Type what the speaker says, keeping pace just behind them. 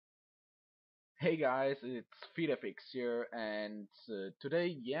Hey guys, it's FeedFX here, and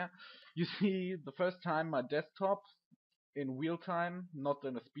today, you see the first time my desktop in real time, not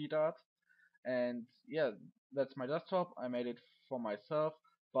in a speed art, and that's my desktop. I made it for myself,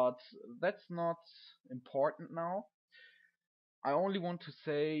 but that's not important now. I only want to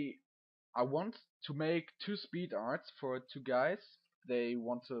say I want to make two speed arts for two guys. They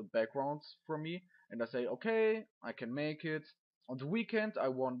want a background from me, and I say, okay, I can make it. On the weekend, I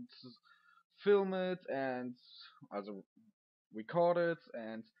want to film it and also record it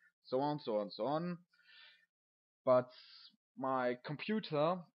and so on, so on, so on. But my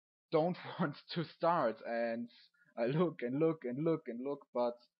computer don't want to start, and I look and look and look and look.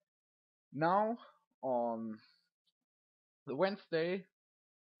 But now on the Wednesday,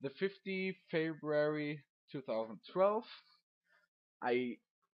 the 50th February 2012, I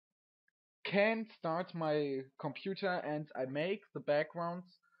can start my computer and I make the backgrounds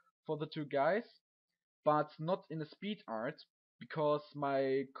for the two guys, but not in a speed art because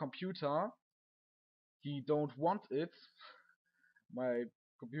my computer he don't want it. My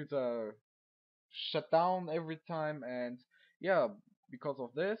computer shut down every time, and yeah, because of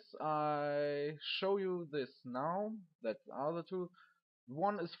this, I show you this now. That are the two.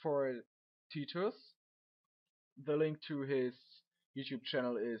 One is for Titus. The link to his YouTube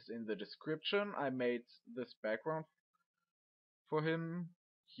channel is in the description. I made this background for him.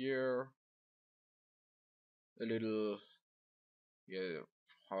 Here, a little, yeah,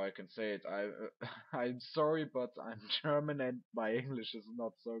 how I can say it. I'm sorry, but I'm German and my English is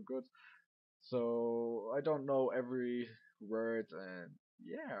not so good. So I don't know every word, and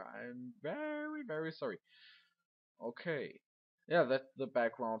yeah, I'm very, very sorry. Okay. Yeah, that's the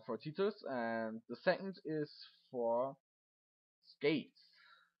background for Titus, and the second is for Skates.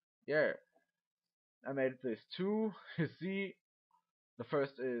 Yeah, I made this too. You see, the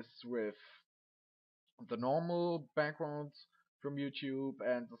first is with the normal background from YouTube,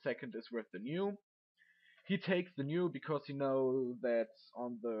 and the second is with the new. He takes the new because he knows that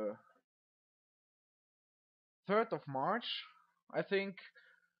on the 3rd of March, I think,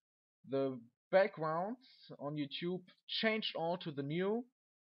 the backgrounds on YouTube changed all to the new.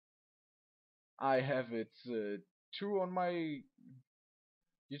 I have it too on my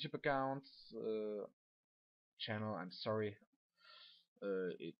YouTube account channel. I'm sorry.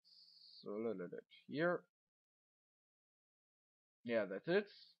 It's here. Yeah, that's it.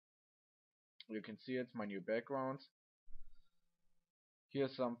 You can see it. My new background.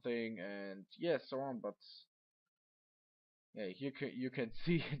 Here's something, and yeah, so on. But yeah, here you can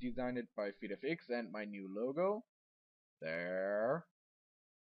see designed by FeedFX and my new logo there,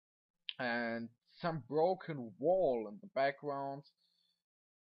 and some broken wall in the background.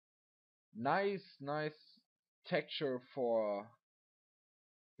 Nice texture for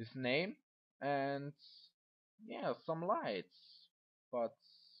his name, and yeah, some lights. But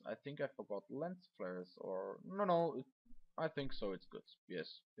I think I forgot lens flares, or no, I think so. It's good. Yes,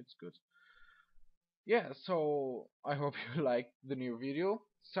 it's good. Yeah, so I hope you liked the new video.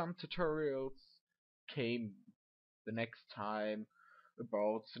 Some tutorials came the next time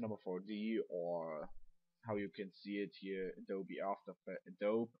about Cinema 4D or how you can see it here, Adobe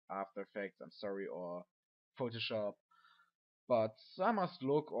After Effects, I'm sorry, or Photoshop. But I must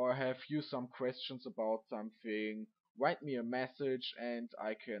look, or have you some questions about something, write me a message and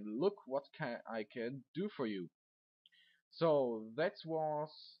I can look what I can do for you. So that was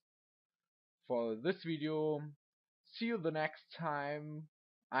for this video. See you the next time.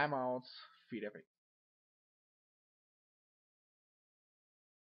 I'm out. FeedFX.